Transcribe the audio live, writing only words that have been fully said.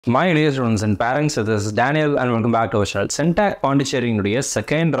My dear students and parents, this is Daniel and welcome back to our channel. CENTAC பாண்டிச்சேரியினுடைய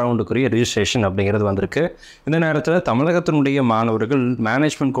second ரவுண்டுக்குரிய registration அப்படிங்கிறது வந்திருக்கு. இந்த நேரத்தில் தமிழகத்தினுடைய மாணவர்கள்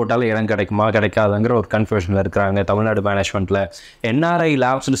மேனேஜ்மெண்ட் கோட்டாவில் இடம் கிடைக்குமா கிடைக்காதுங்கிற ஒரு கன்ஃபியூஷனில் இருக்கிறாங்க. தமிழ்நாடு மேனேஜ்மெண்ட்டில் என்ஆர்ஐ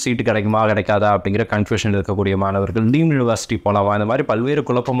லேப்ஸில் சீட்டு கிடைக்குமா கிடைக்காதா அப்படிங்கிற கன்ஃபியூஷனில் இருக்கக்கூடிய மாணவர்கள் டீம் யூனிவர்சிட்டி போகலாமா, இந்த மாதிரி பல்வேறு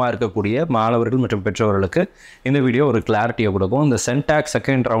குழப்பமாக இருக்கக்கூடிய மாணவர்கள் மற்றும் பெற்றோர்களுக்கு இந்த வீடியோ ஒரு கிளாரிட்டியை கொடுக்கும். இந்த CENTAC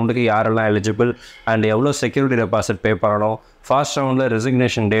செகண்ட் ரவுண்டுக்கு யாரெல்லாம் எலிஜிபிள் அண்ட் எவ்வளோ செக்யூரிட்டி டெபாசிட் பே பண்ணணும், ஃபர்ஸ்ட் ரவுண்டில்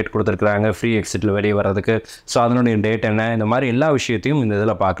ரெசிக்னேஷன் டேட் கொடுத்துருக்குறாங்க ஃப்ரீ எக்ஸிட்டில் வெளியே வர்றதுக்கு. ஸோ அதனுடைய டேட் என்ன, இந்த மாதிரி எல்லா விஷயத்தையும் இந்த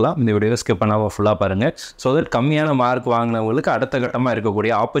இதில் பார்க்கலாம். இந்த வீடியோ ஸ்கிப் பண்ணாமல் ஃபுல்லாக பாருங்கள். ஸோ தட் கம்மியான மார்க் வாங்கினவங்களுக்கு அடுத்த கட்டமாக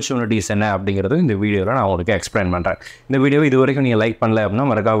இருக்கக்கூடிய ஆப்பர்ச்சுனிட்டிஸ் என்ன அப்படிங்கிறது இந்த வீடியோவில் நான் உங்களுக்கு எக்ஸ்பிளைன் பண்ணுறேன். இந்த வீடியோ இது வரைக்கும் நீங்கள் லைக் பண்ணல அப்படின்னா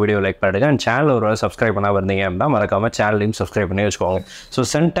மறக்காம வீடியோ லைக் பண்ணிடுங்க. அண்ட் சேனல் ஒரு சப்ஸ்கிரைப் பண்ணால் வந்தீங்க அப்படின்னா மறக்காமல் சேனலையும் சப்ஸ்கிரைப் பண்ணி வச்சுக்கோங்க. ஸோ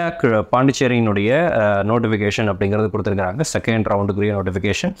CENTAC பாண்டிச்சேரியினுடைய நோட்டிஃபிகேஷன் அப்படிங்கிறது கொடுத்துருக்காங்க, second ரவுண்டுக்குரிய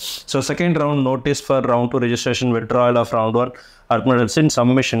notification. So second round notice for round 2 registration withdrawal of round 1 admittance in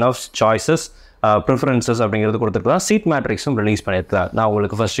submission of choices preferences அப்படிங்கிறது கொடுத்துருக்கலாம். சீட் மேட்ரிக்ஸும் ரிலீஸ் பண்ணியிருக்கலாம். நான்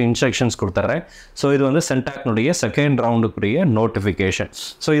உங்களுக்கு ஃபஸ்ட்டு இன்ஸ்ட்ரக்ஷன்ஸ் கொடுத்துட்றேன். ஸோ இது வந்து CENTACனுடைய செகண்ட் ரவுண்டுக்குரிய நோட்டிஃபிகேஷன்.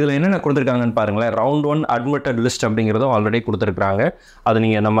 ஸோ இதில் என்னென்ன கொடுத்துருக்காங்கன்னு பாருங்களேன். ரவுண்ட் 1 அட்மிட்டட் லிஸ்ட் அப்படிங்கிறதும் ஆல்ரெடி கொடுத்துருக்காங்க. அது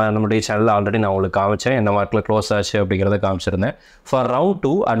நீங்கள் நம்மளுடைய சேனலில் ஆல்ரெடி நான் உங்களுக்கு காமிச்சேன், எந்த மார்க்கில் க்ளோஸ் ஆச்சு அப்படிங்கிறத காமிச்சிருந்தேன். For round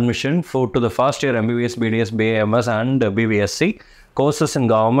 2 admission to the first year MBBS, BDS, BAMS and BBSc courses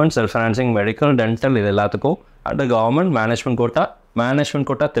in government, self financing, medical, dental, இது எல்லாத்துக்கும் and government management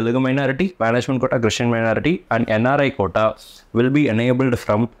quota Telugu minority, management quota Christian minority and NRI quota will be enabled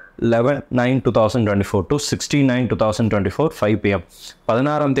from 11/9/2024 to 16/9/2024 5 PM.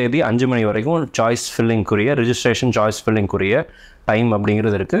 16ஆம் தேதி 5 மணி வரைக்கும் choice ஃபில்லிங்குரிய registration choice ஃபில்லிங்குரிய time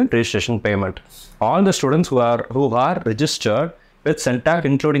அப்படிங்கிறது இருக்குது. Registration payment all the students who are registered with CENTAC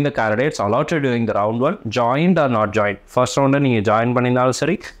including the candidates allotted during the round 1 joined or not joined. First ரவுண்டில் நீங்கள் join பண்ணினாலும்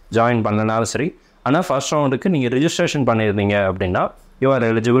சரி, join பண்ணனாலும் சரி, ஆனால் ஃபர்ஸ்ட் ரவுண்டுக்கு நீங்கள் ரிஜிஸ்ட்ரேஷன் பண்ணியிருந்தீங்க அப்படின்னா you are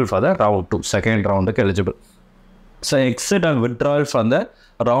eligible for the round 2 second ரவுண்டுக்கு eligible. So exit and withdrawal from the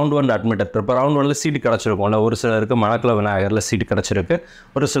round 1 admitted. இப்போ ரவுண்ட் 1 சீட்டு கிடச்சிருக்கோம்ல, ஒரு சிலருக்கு மணக்குள விநாயகரில் சீட்டு கிடச்சிருக்கு,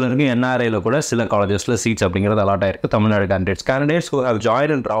 ஒரு சிலருக்கு NRIயில் கூட சில காலேஜஸில் சீட்ஸ் அப்படிங்கிறது அலாட் ஆயிருக்கு. Tamil Nadu candidates who have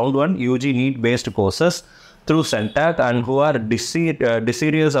joined in round 1 UG NEET based courses through CENTAC and who are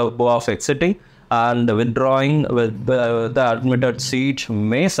desirous of exiting and withdrawing with the admitted seat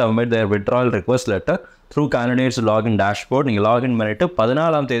may submit their withdrawal request letter through candidates login dashboard. நீங்கள் login பண்ணிவிட்டு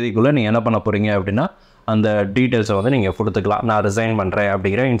 14ஆம் தேதிக்குள்ளே நீங்கள் என்ன பண்ண போகிறீங்க அப்படின்னா அந்த டீட்டெயில்ஸை வந்து நீங்கள் கொடுத்துக்கலாம். நான் ரிசைன் பண்ணுறேன்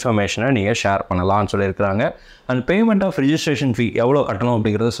அப்படிங்கிற இன்ஃபர்மேஷனை நீங்கள் ஷேர் பண்ணலாம்னு சொல்லியிருக்கிறாங்க. அண்ட் பேமெண்ட் ஆஃப் ரிஜிஸ்ட்ரேஷன் ஃபீ எவ்வளோ கட்டணும்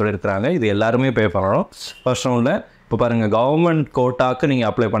அப்படிங்கிறத சொல்லியிருக்கிறாங்க. இது எல்லாருமே பே பண்ணணும். ஃபர்ஸ்ட் ரவுண்டில் இப்போ பாருங்கள், கவர்மெண்ட் கோட்டாக்கு நீங்கள்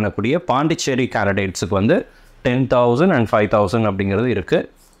அப்ளை பண்ணக்கூடிய பாண்டிச்சேரி கேண்டிடேட்ஸுக்கு வந்து 10,000 and 5,000 அப்படிங்கிறது இருக்குது.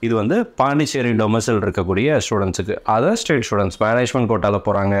 இது வந்து பாண்டிச்சேரி டொமசைல் இருக்கக்கூடிய ஸ்டூடெண்ட்ஸுக்கு. அதர் ஸ்டேட் ஸ்டூடெண்ட்ஸ் மேனேஜ்மெண்ட் கோட்டாவில்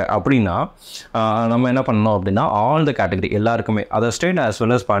போகிறாங்க அப்படின்னா நம்ம என்ன பண்ணணும் அப்படின்னா ஆல் த கேட்டகரி எல்லாருக்குமே other state as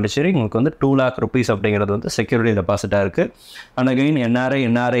well as Pondicherry உங்களுக்கு வந்து 2 lakh rupees அப்படிங்கிறது வந்து செக்யூரிட்டி டெபாசிட்டாக இருக்குது. And again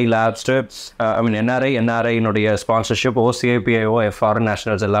NRI lapsed NRIனுடைய sponsorship OCIPIO FR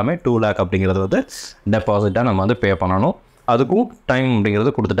nationals எல்லாமே 2 lakh அப்படிங்கிறது வந்து டெபாசிட்டாக நம்ம வந்து பே பண்ணணும். அதுக்கும் டைம்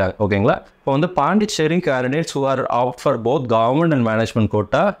அப்படிங்கிறது கொடுத்துட்டாங்க. ஓகேங்களா? இப்போ வந்து Pondicherry candidates who are out for both government and management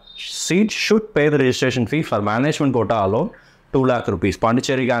quota seat should pay the registration fee for management quota alone 2 lakh rupees.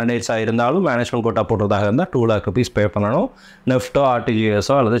 Pondicherry கேண்டிடேட்ஸாக இருந்தாலும் மேனேஜ்மெண்ட் கோட்டா போடுறதாக இருந்தால் 2 lakh rupees பே பண்ணணும். நெஃப்ட்டோ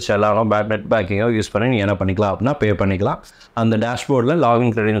RTGSஓ அல்லது செல்லானோ நெட் பேங்கிங்கோ யூஸ் பண்ணி நீங்கள் என்ன பண்ணிக்கலாம் அப்படின்னா பே பண்ணிக்கலாம். அந்த டேஷ்போர்டில்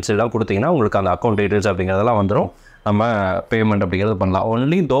லாகின் கிரெடென்ஷியல்ஸ் எல்லாம் கொடுத்தீங்கன்னா உங்களுக்கு அந்த அக்கௌண்ட் டீட்டெயில்ஸ் அப்படிங்கிறதெல்லாம் வந்துடும். நம்ம பேமெண்ட் அப்படிங்கிறது பண்ணலாம்.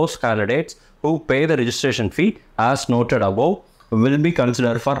 only those candidates who pay the registration fee as noted above will be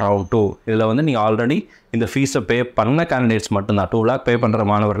considered for round 2. இதில் வந்து நீங்கள் ஆல்ரெடி இந்த ஃபீஸை பே பண்ண கேண்டிடேட்ஸ் மட்டும்தான், 2 lakh பே பண்ணுற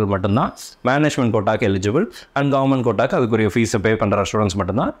மாணவர்கள் மட்டும்தான் மேனேஜ்மெண்ட் கோட்டாக்கு எலிஜிபிள். அண்ட் கவர்மெண்ட் கோட்டாக்கு அதுக்குரிய ஃபீஸை பே பண்ணுற ஸ்டூடெண்ட்ஸ்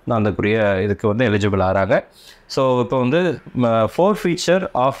மட்டும்தான் அதுக்குரிய இதுக்கு வந்து எலிஜிபிள் ஆகிறாங்க. ஸோ இப்போ வந்து forfeiture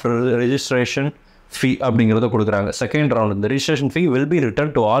ஆஃப் ரெஜிஸ்ட்ரேஷன் ஃபீ அப்படிங்கிறத கொடுக்குறாங்க. செகண்ட் ரவுண்ட் இந்த registration fee will be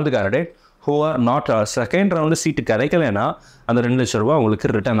returned to all the candidate who are not second round சீட்டு கிடைக்கலைன்னா அந்த 2 லட்ச ரூபா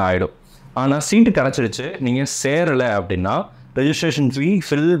உங்களுக்கு ரிட்டர்ன் ஆகிடும். ஆனால் சீட்டு கிடச்சிருச்சு, நீங்கள் சேரலை அப்படின்னா registration fee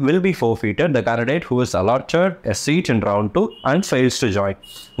will be forfeited the candidate who is allotted a seat in round 2 and fails to join.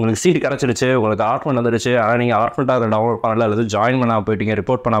 உங்களுக்கு சீட்டு கிடச்சிருச்சு, உங்களுக்கு ஆட்மெண்ட் வந்துருச்சு, ஆனால் நீங்கள் ஆட்மெண்ட்டாக அதை டவுன்லோட் பண்ணல அல்லது ஜாயின் பண்ணாமல் போயிட்டீங்க,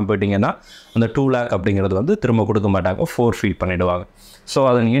 ரிப்போர்ட் பண்ணாமல் போயிட்டீங்கன்னா அந்த 2 lakh அப்படிங்கிறது வந்து திரும்ப கொடுக்க மாட்டாங்க, forfeit பண்ணிவிடுவாங்க. ஸோ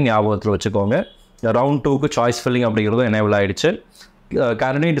அதை நீங்கள் ஞாபகத்தில் வச்சுக்கோங்க. ரவுண்ட் 2க்கு சாய்ஸ் ஃபில்லிங் அப்படிங்கிறது எனேபிள் ஆகிடுச்சு.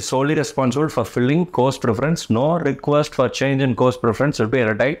 Candidate is solely responsible for filling course preference. No request for change in course preference will be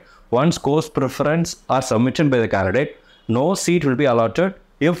entertained. Once course preference are submitted by the candidate, no seat will be allotted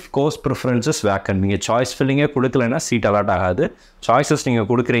if course preference is vacant. நீங்கள் choice ஃபில்லிங்கே கொடுக்கலைன்னா seat allot ஆகாது. Choices நீங்கள்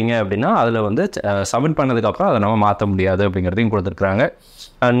கொடுக்குறீங்க அப்படின்னா அதில் வந்து submit பண்ணதுக்கப்புறம் அதை நம்ம மாற்ற முடியாது அப்படிங்கிறதையும் கொடுத்துருக்குறாங்க.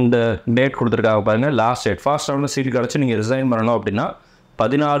 அண்டு டேட் கொடுத்துருக்காங்க பாருங்கள், லாஸ்ட் டேட். ஃபர்ஸ்ட் ரவுண்டில் சீட் கிடச்சி நீங்கள் ரிசைன் பண்ணணும் அப்படின்னா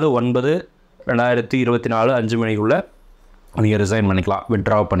 14/9/2024 5 மணிக்குள்ளே நீங்கள் ரிசைன் பண்ணிக்கலாம்,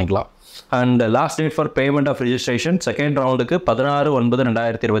 வித்ட்ரா பண்ணிக்கலாம். And last date for payment of registration second ரவுண்டுக்கு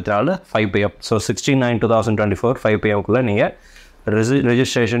 16/9/2024 5 PM. So 16/9/2024 5 PMக்குள்ளே நீங்கள்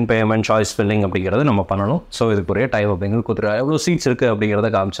ரெஜிஸ்ட்ரேஷன், பேமெண்ட், சாய்ஸ் ஃபில்லிங் அப்படிங்கிறத நம்ம பண்ணணும். ஸோ இதுக்குரிய டைம் அப்படிங்கிறது கொடுத்துருவோம். எவ்வளோ சீட்ஸ் இருக்குது அப்படிங்கிறத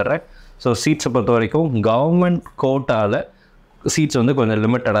காமிச்சிட்றேன். ஸோ சீட்ஸை பொறுத்த வரைக்கும் கவர்மெண்ட் கோட்டாவில் சீட்ஸ் வந்து கொஞ்சம்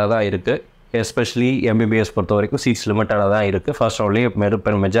லிமிட்டடாக தான் இருக்குது. எஸ்பெஷலி MBBS பொறுத்த வரைக்கும் சீட்ஸ் லிமிட்டடாக தான் இருக்குது. First ரவுண்ட்லேயே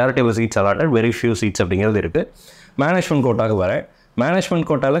majority of seeds allotted, very few seeds அப்படிங்கிறது இருக்குது. மேனேஜ்மெண்ட் கோட்டாவுக்கு வரேன். மேனேஜ்மெண்ட்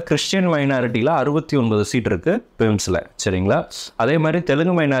கோட்டாவில் கிறிஸ்டியன் மைனாரிட்டியில் 69 சீட் இருக்குது பிம்ஸில், சரிங்களா. அதே மாதிரி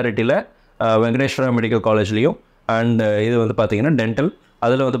தெலுங்கு மைனாரிட்டியில் வெங்கடேஸ்வரா மெடிக்கல் காலேஜ்லேயும் அண்ட் இது வந்து பார்த்திங்கன்னா டென்டல்,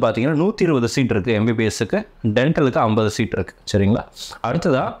 அதில் வந்து பார்த்திங்கன்னா 120 சீட் இருக்குது MBBSக்கு, டென்டலுக்கு 50 சீட் இருக்குது, சரிங்களா.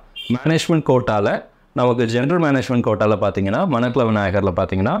 அடுத்ததாக மேனேஜ்மெண்ட் கோட்டாவில் நமக்கு ஜென்ரல் மேனேஜ்மெண்ட் கோட்டாவில் பார்த்தீங்கன்னா மணக்குள விநாயகரில்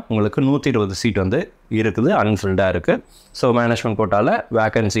பார்த்தீங்கன்னா உங்களுக்கு 120 சீட் வந்து இருக்குது, அன்ஃபில்டாக இருக்குது. ஸோ மேனேஜ்மெண்ட் கோட்டாவில்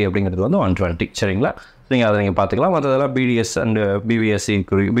வேக்கன்சி அப்படிங்கிறது வந்து 120, சரிங்களா. நீங்கள் அதை நீங்கள் பார்த்துக்கலாம். மற்றதெல்லாம் BDS அண்ட்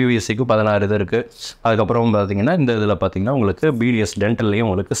BBSசிக்கு 16 இது இருக்குது. அதுக்கப்புறம் பார்த்தீங்கன்னா இந்த இதில் பார்த்தீங்கன்னா உங்களுக்கு BDS டென்டல்லையும்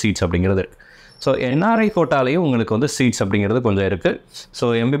உங்களுக்கு சீட்ஸ் அப்படிங்கிறது இருக்குது. ஸோ NRI கோட்டாலையும் உங்களுக்கு வந்து சீட்ஸ் அப்படிங்கிறது கொஞ்சம் இருக்குது. ஸோ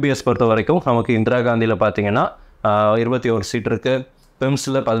MBBS பொறுத்த வரைக்கும் நமக்கு இந்திரா காந்தியில் பார்த்தீங்கன்னா 21 சீட் இருக்குது,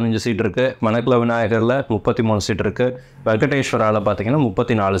 பிம்ஸில் 15 சீட் இருக்குது, மணக்குள விநாயகரில் 33 சீட் இருக்குது, வெங்கடேஸ்வராவில் பார்த்தீங்கன்னா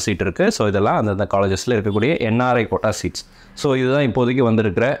 34 சீட் இருக்குது. ஸோ இதெல்லாம் அந்தந்த காலேஜஸில் இருக்கக்கூடிய NRI கோட்டா சீட்ஸ். ஸோ இதுதான் இப்போதைக்கு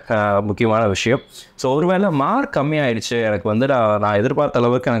வந்திருக்கிற முக்கியமான விஷயம். ஸோ ஒருவேளை மார்க் கம்மியாயிடுச்சு, எனக்கு வந்து நான் எதிர்பார்த்த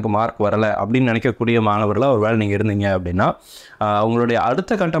அளவுக்கு எனக்கு மார்க் வரலை அப்படின்னு நினைக்கக்கூடிய மாணவர்களாக ஒருவேளை நீங்கள் இருந்தீங்க அப்படின்னா உங்களுடைய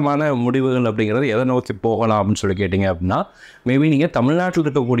அடுத்த கட்டமான முடிவுகள் அப்படிங்கிறது எதை நோக்கி போகலாம் அப்படின்னு சொல்லி கேட்டிங்க அப்படின்னா, மேபி நீங்கள் தமிழ்நாட்டில்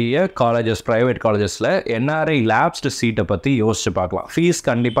இருக்கக்கூடிய காலேஜஸ், ப்ரைவேட் காலேஜஸில் NRI லேப்ஸ்டு சீட்டை பற்றி யோசிச்சு பார்க்கலாம். ஃபீஸ்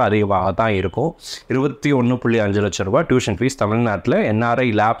கண்டிப்பாக அதிகமாக தான் இருக்கும். 21.5 லட்சம் ரூபா டியூஷன் ஃபீஸ் தமிழ்நாட்டில் NRI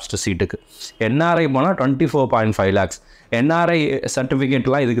லேப்ஸ்டு சீட்டுக்கு. NRI போனால் 24.5 lakhs. NRI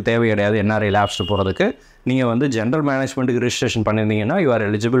சர்டிஃபிகேட்லாம் இதுக்கு தேவை கிடையாது. NRI லேப்ஸ்டு போகிறதுக்கு நீங்கள் வந்து ஜென்ரல் மேனேஜ்மெண்ட்டுக்கு ரிஜிஸ்ட்ரேஷன் பண்ணியிருந்தீங்கன்னா you are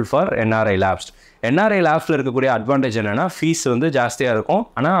eligible for NRI lapsed. NRI லேப்ஸில் இருக்கக்கூடிய அட்வான்டேஜ் என்னென்னா ஃபீஸ் வந்து ஜாஸ்தியாக இருக்கும்,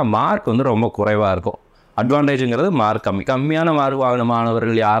 ஆனால் மார்க் வந்து ரொம்ப குறைவாக இருக்கும். அட்வான்டேஜுங்கிறது மார்க் கம்மியான மார்க் வாங்கின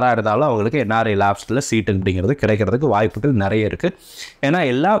மாணவர்கள் யாராக இருந்தாலும் அவங்களுக்கு NRI லேப்ஸில் சீட்டு அப்படிங்கிறது கிடைக்கிறதுக்கு வாய்ப்புகள் நிறைய இருக்குது. ஏன்னா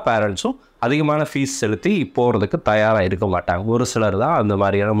எல்லா பேரண்ட்ஸும் அதிகமான ஃபீஸ் செலுத்தி போகிறதுக்கு தயாராக இருக்க மாட்டாங்க. ஒரு சிலர் தான் அந்த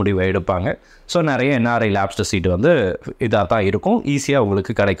மாதிரியான முடிவை எடுப்பாங்க. ஸோ நிறைய NRI லேப்ஸ்டு சீட்டு வந்து இதாக தான் இருக்கும், ஈஸியாக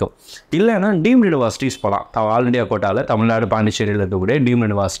உங்களுக்கு கிடைக்கும். இல்லைன்னா டீம்டு யூனிவர்சிட்டிஸ் போகலாம். ஆல் இண்டியா கோட்டாவில் தமிழ்நாடு, பாண்டிச்சேரியில் இருக்கக்கூடிய டீம்டு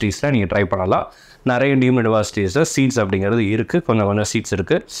யூனிவர்சிட்டிஸில் நீங்கள் ட்ரை பண்ணலாம். நிறைய டீம் யூனிவர்சிட்டிஸில் சீட்ஸ் அப்படிங்கிறது இருக்குது, கொஞ்சம் சீட்ஸ்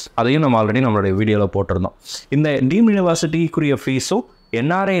இருக்குது. அதையும் நம்ம ஆல்ரெடி நம்மளுடைய வீடியோவில் போட்டிருந்தோம். இந்த டீம் யூனிவர்சிட்டிக்குரிய ஃபீஸும்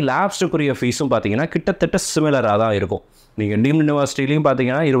NRI லேப்ஸுக்குரிய ஃபீஸும் பார்த்தீங்கன்னா கிட்டத்தட்ட சிமிலராக தான் இருக்கும். நீங்கள் டீம் யூனிவர்சிட்டிலையும்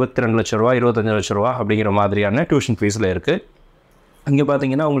பார்த்தீங்கன்னா 22 லட்ச ரூபா, 25 லட்ச ரூபா அப்படிங்கிற மாதிரியான டியூஷன் ஃபீஸில் இருக்குது. இங்கே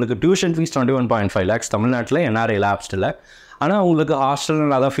பார்த்தீங்கன்னா உங்களுக்கு டியூஷன் ஃபீஸ் 21.5 lakhs தமிழ்நாட்டில் NRI லேப்ஸில். ஆனால் உங்களுக்கு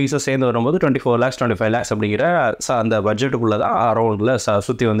ஹாஸ்டல் அதான் ஃபீஸை சேர்ந்து வரும்போது 24 lakhs 25 lakhs அப்படிங்கிற அந்த பட்ஜெட்டுக்குள்ளே தான் அரௌண்டில்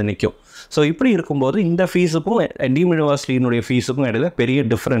சுற்றி வந்து நிற்கும். ஸோ இப்படி இருக்கும்போது இந்த ஃபீஸுக்கும் டீம் யூனிவர்சிட்டியினுடைய ஃபீஸுக்கும் இடையில பெரிய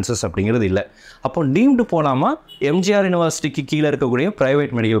டிஃப்ரென்சஸ் அப்படிங்கிறது இல்லை. அப்போ டீம்டு போகலாமா, MGR யூனிவர்சிட்டிக்கு கீழே இருக்கக்கூடிய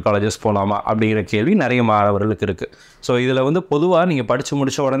ப்ரைவேட் மெடிக்கல் காலேஜஸ் போகலாமா அப்படிங்கிற கேள்வி நிறைய மாணவர்களுக்கு இருக்குது. ஸோ இதில் வந்து பொதுவாக நீங்கள் படித்து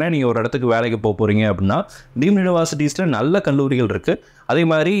முடித்த உடனே நீங்கள் ஒரு இடத்துக்கு வேலைக்கு போக போகிறீங்க அப்படின்னா டீம் யூனிவர்சிட்டிஸில் நல்ல கல்லூரிகள் இருக்குது. அதே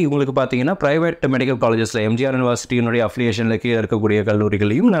மாதிரி உங்களுக்கு பார்த்தீங்கன்னா ப்ரைவேட் மெடிக்கல் காலேஜஸில் MGR யூனிவர்சிட்டியினுடைய அஃபிலியேஷனில் கீழே இருக்கக்கூடிய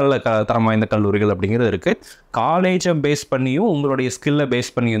கல்லூரிகளையும் நல்ல தரம் வாய்ந்த கல்லூரிகள் அப்படிங்கிறது இருக்குது. காலேஜை பேஸ் பண்ணியும் உங்களுடைய ஸ்கில்லை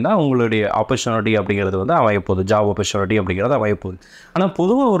பேஸ் பண்ணியும் தான் உங்களுடைய ஆப்பர்ச்சுனிட்டி அப்படிங்கிறது வந்து அமையப்போகுது, ஜாப் ஆப்பர்ச்சுனிட்டி அப்படிங்கிறது அமையப்போகுது. ஆனால்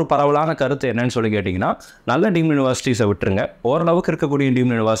பொதுவாக ஒரு பரவலான கருத்து என்னன்னு சொல்லி கேட்டிங்கன்னா, நல்ல டீம் யூனிவர்சிட்டிஸை விட்டுருங்க, ஓரளவுக்கு இருக்கக்கூடிய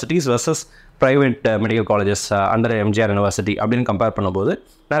team universities versus private medical colleges under MGR university அப்படின்னு கம்பேர் பண்ணும்போது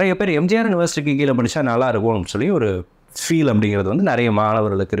நிறைய பேர் MGR யூனிவர்சிட்டிக்கு கீழே படித்தா நல்லா இருக்கும்னு சொல்லி ஒரு ஃபீல் அப்படிங்கிறது வந்து நிறைய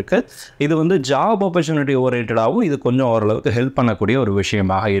மாணவர்களுக்கு இருக்குது. இது வந்து ஜாப் ஆப்பர்ச்சுனிட்டி ஓரியன்டாகவும் இது கொஞ்சம் ஓரளவுக்கு ஹெல்ப் பண்ணக்கூடிய ஒரு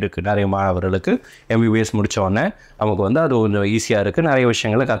விஷயமாக இருக்குது. நிறைய மாணவர்களுக்கு MBBS முடித்தோடனே நமக்கு வந்து அது கொஞ்சம் ஈஸியாக இருக்குது. நிறைய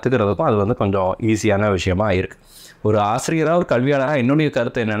விஷயங்களை கற்றுக்கிறதுக்கும் அது வந்து கொஞ்சம் ஈஸியான விஷயமாக இருக்குது. ஒரு ஆசிரியராக, ஒரு கல்வியாளராக என்னுடைய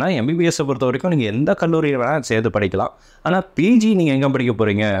கருத்து என்னென்னா, MBBSஸை பொறுத்த வரைக்கும் நீங்கள் எந்த கல்லூரியில் வேணால் சேர்த்து படிக்கலாம். ஆனால் PG நீங்கள் எங்கே படிக்க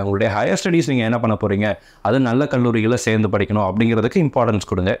போகிறீங்க, உங்களுடைய ஹையர் ஸ்டடீஸ் நீங்கள் என்ன பண்ண போகிறீங்க, அது நல்ல கல்லூரிகளை சேர்ந்து படிக்கணும் அப்படிங்கிறதுக்கு இம்பார்ட்டன்ஸ்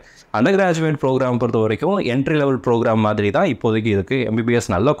கொடுங்க. அண்டர் கிராஜுவேட் ப்ரோக்ராம் பொறுத்த வரைக்கும் என்ட்ரி லெவல் ப்ரோக்ராம் மாதிரி தான் இப்போதைக்கு இருக்குது. MBBS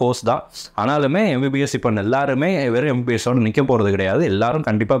நல்ல கோர்ஸ் தான், ஆனாலுமே MBBS இப்போ எல்லாருமே வெறும் MBBSஸோடு நிற்க போகிறது கிடையாது. எல்லாரும்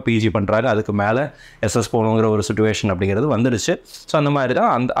கண்டிப்பாக PG பண்ணுறாங்க, அதுக்கு மேலே SS போகணுங்கிற ஒரு சுச்சுவேஷன் அப்படிங்கிறது வந்துடுச்சு. ஸோ அந்த மாதிரி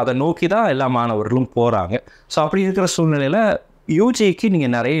தான் அதை நோக்கி தான் எல்லா மாணவர்களும் போகிறாங்க. ஸோ அப்படி இருக்கிற சூழ்நிலையில் யூஜிக்கு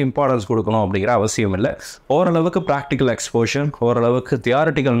நீங்கள் நிறைய இம்பார்ட்டன்ஸ் கொடுக்கணும் அப்படிங்கிற அவசியம் இல்லை. ஓரளவுக்கு ப்ராக்டிக்கல் எக்ஸ்போஷர், ஓரளவுக்கு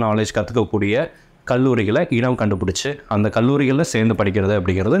தியாரிட்டிக்கல் நாலேஜ் கற்றுக்கக்கூடிய கல்லூரிகளை இனம் கண்டுபிடிச்சி அந்த கல்லூரிகளில் சேர்ந்து படிக்கிறது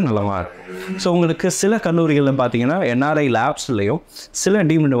அப்படிங்கிறது நல்லமாக இருக்கும். ஸோ உங்களுக்கு சில கல்லூரிகளில் பார்த்தீங்கன்னா NRI லேப்ஸ்லேயும் சில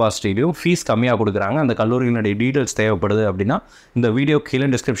டீம் யூனிவர்சிட்டிலையும் ஃபீஸ் கம்மியாக கொடுக்குறாங்க. அந்த கல்லூரிகளுடைய டீட்டெயில்ஸ் தேவைப்படுது அப்படின்னா இந்த வீடியோ கீழே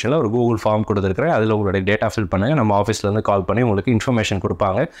டிஸ்கிரிப்ஷனில் ஒரு கூகுள் ஃபார்ம் கொடுத்துருக்குறேன். அதில் உங்களுடைய டேட்டா ஃபில் பண்ணுங்கள். நம்ம ஆஃபீஸ்லேருந்து கால் பண்ணி உங்களுக்கு இன்ஃபர்மேஷன்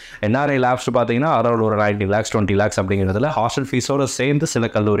கொடுப்பாங்க. NRI லேப்ஸ் பார்த்தீங்கன்னா அரௌண்ட் ஒரு 19 lakhs 20 lakhs அப்படிங்கிறதுல ஹாஸ்டல் ஃபீஸோடு சேர்ந்து சில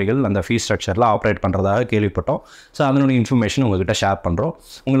கல்லூரிகள் அந்த ஃபீஸ் ஸ்ட்ரக்சரில் ஆப்ரேட் பண்ணுறதாக கேள்விப்பட்டோம். ஸோ அதனுடைய இன்ஃபர்மேஷன் உங்கள்கிட்ட ஷேர் பண்ணுறோம்.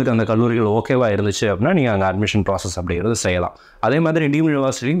 உங்களுக்கு அந்த கல்லூரிகள் ஓகேவாக இருந்துச்சு அப்படின்னா நீங்கள் அங்கே அட்மிஷன் ப்ராசஸ் அப்படிங்கிறது செய்யலாம். அதே மாதிரி டீம்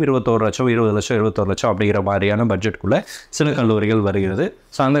யூனிவர்சிட்டியும் 21 லட்சம் 20 லட்சம் 21 லட்சம் அப்படிங்கிற மாதிரியான பட்ஜெட்டுக்குள்ளே சில கல்லூரிகள் வருகிறது.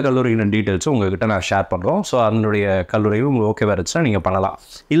 ஸோ அந்த கல்லூரிகளின் டீட்டெயில்ஸும் உங்கள்கிட்ட நான் ஷேர் பண்ணுறோம். ஸோ அதனுடைய கல்லூரிகள் உங்களுக்கு ஓகேவாக இருந்துச்சுன்னா நீங்கள் பண்ணலாம்.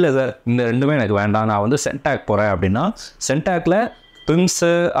 இல்லை சார் இந்த ரெண்டுமே எனக்கு வேண்டாம், நான் வந்து CENTAC போகிறேன் அப்படின்னா CENTACல பிம்ஸு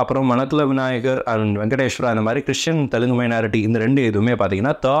அப்புறம் மனத்துல விநாயகர் அண்ட் வெங்கடேஸ்வரா அந்த மாதிரி கிறிஸ்டியன் தெலுங்கு மைனாரிட்டி இந்த ரெண்டு இதுவுமே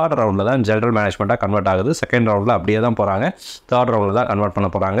பார்த்தீங்கன்னா 3rd ரவுண்டில் தான் ஜெனரல் மேனேஜ்மெண்ட்டாக கன்வெர்ட் ஆகுது. 2nd ரவுண்டில் அப்படியே தான் போகிறாங்க. 3rd ரவுண்டில் தான் கன்வெர்ட் பண்ண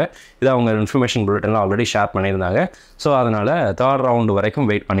போகிறாங்க. இதை அவங்க இன்ஃபர்மேஷன் புல்லட்டின்லாம் ஆல்ரெடி ஷேர் பண்ணியிருந்தாங்க. ஸோ அதனால் 3rd ரவுண்டு வரைக்கும்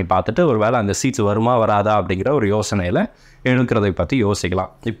வெயிட் பண்ணி பார்த்துட்டு ஒரு வேளை அந்த சீட்ஸ் வருமா வராதா அப்படிங்கிற ஒரு யோசனையில் எடுக்கிறதை பற்றி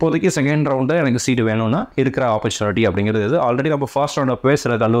யோசிக்கலாம். இப்போதைக்கு 2nd ரவுண்டு எனக்கு சீட்டு வேணும்னா இருக்கிற ஆப்பர்ச்சுனிட்டி அப்படிங்கிறது இது. ஆல்ரெடி நம்ம ஃபர்ஸ்ட் ரவுண்ட் அப்போவே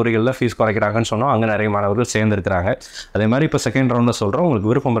சில கல்லூரிகளில் ஃபீஸ் குறைக்கிறாங்கன்னு சொன்னோம். அங்கே நிறைய மாணவர்கள் சேர்ந்துருக்கிறாங்க. அதே மாதிரி இப்போ 2nd ரவுண்டில் சொல்கிறோம். உங்களுக்கு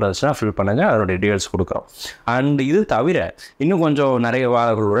விருப்பம் இருந்துச்சுன்னா ஃபில் பண்ணுங்கள். அதோடைய டீட்டெயில்ஸ் கொடுக்குறோம். அண்ட் இது தவிர இன்னும் கொஞ்சம் நிறைய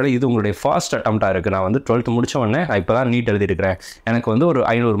மாணவர்களோட இது உங்களுடைய ஃபர்ஸ்ட் அட்டம்ப்டாக இருக்குது. நான் வந்து 12th முடிச்ச உடனே நான் இப்போ தான் நீட் எழுதியிருக்கிறேன், எனக்கு வந்து ஒரு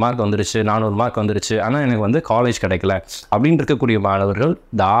 500 மார்க் வந்துருச்சு 400 மார்க் வந்துருச்சு, ஆனால் எனக்கு வந்து காலேஜ் கிடைக்கல அப்படின்னு இருக்கக்கூடிய மாணவர்கள்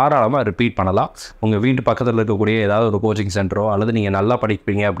தாராளமாக ரிப்பீட் பண்ணலாம். உங்கள் வீட்டு பக்கத்தில் இருக்கக்கூடிய ஏதாவது ஒரு கோச்சிங் சென்டரோ அல்லது நீங்கள் நல்லா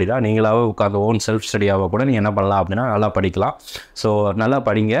படிப்பீங்க அப்படின்னா நீங்களாவே உட்காந்து ஓன் செல்ஃப் ஸ்டடியாக கூட நீங்கள் என்ன பண்ணலாம் அப்படின்னா நல்லா படிக்கலாம். ஸோ நல்லா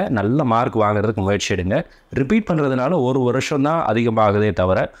படிங்க, நல்ல மார்க் வாங்குறதுக்கு முயற்சி எடுங்க. ரிப்பீட் பண்ணுறதுனால ஒரு வருஷம் தான் அதிகமாகுதே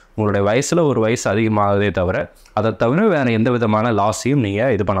தவிர உங்களுடைய வயசில் ஒரு வயசு அதிகமாகுதே தவிர அதை தவிர வேறு எந்த விதமான லாஸையும்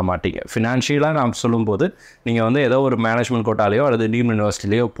நீங்கள் இது பண்ண மாட்டீங்க. ஃபினான்ஷியலாக நான் சொல்லும்போது நீங்கள் வந்து ஏதோ ஒரு மேனேஜ்மெண்ட் கோட்டாலேயோ அல்லது டீம்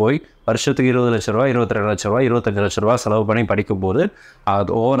யூனிவர்சிட்டிலேயோ போய் வருஷத்துக்கு 20 லட்ச ரூபா 22 லட்ச ரூபா 25 லட்ச ரூபா செலவு பண்ணி படிக்கும்போது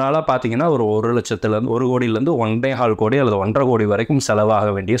அது ஓவராலாக பார்த்தீங்கன்னா ஒரு 1 லட்சத்துலேருந்து 1 கோடியிலேருந்து 1.25 கோடி அல்லது 1.5 கோடி வரைக்கும் செலவாக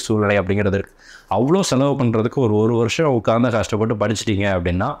வேண்டிய சூழ்நிலை அப்படிங்கிறது இருக்குது. அவ்வளோ செலவு பண்ணுறதுக்கு ஒரு வருஷம் உட்காந்து கஷ்டப்பட்டு படிச்சிட்டிங்க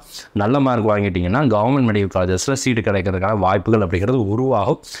அப்படின்னா நல்ல மார்க் வாங்கிட்டீங்கன்னா கவர்மெண்ட் மெடிக்கல் காலேஜஸில் சீட்டு கிடைக்கிறதுக்கான வாய்ப்புகள் அப்படிங்கிறது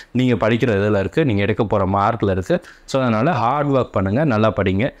உருவாகும். நீங்கள் படிக்கிற இதில் இருக்குது, நீங்கள் எடுக்க போகிற மார்க்கில் இருக்குது. ஸோ அதனால் ஹார்ட் ஒர்க் பண்ணுங்கள், நல்லா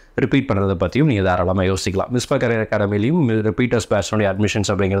படிங்க. ரிப்பீட் பண்ணுறதை பற்றியும் நீங்கள் தாராளமாக யோசிக்கலாம். மிஸ்பா கரியர் அகாடமிலையும் ரிப்பீட்டர்ஸ் பேட்சோடைய அட்மிஷன்ஸ்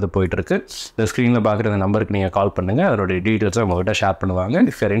அப்படிங்கிறது போயிட்டுருக்கு. இந்த ஸ்க்ரீனில் பார்க்குற இந்த நம்பருக்கு நீங்கள் கால் பண்ணுங்கள். அதோடைய டீட்டெயில்ஸை உங்கள்கிட்ட ஷேர் பண்ணுவாங்க.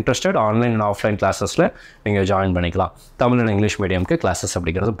 If your interested online and offline கிளாஸஸில் நீங்கள் ஜாயின் பண்ணிக்கலாம். தமிழ் அண்ட் இங்கிலீஷ் மீடியமுக்கு கிளாஸஸ்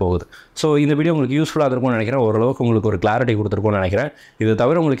அப்படிங்கிறது போகுது. ஸோ இந்த வீடியோ உங்களுக்கு யூஸ்ஃபுல்லாக இருக்கும்னு நினைக்கிறேன். ஓரளவுக்கு உங்களுக்கு ஒரு கிளாரிட்டி கொடுத்துருக்கும்னு நினைக்கிறேன். இது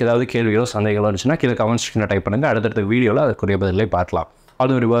தவிர உங்களுக்கு ஏதாவது கேள்வியோ சந்தேகங்களோ இருந்துச்சுன்னா கீழே கமெண்ட் செக்ஷனில் டைப் பண்ணுங்கள். அடுத்தடுத்த வீடியோவில் அதுக்குரிய பதிலை பார்க்கலாம்.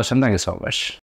 அது ஒரு வேர்ஷன். Thank you so much.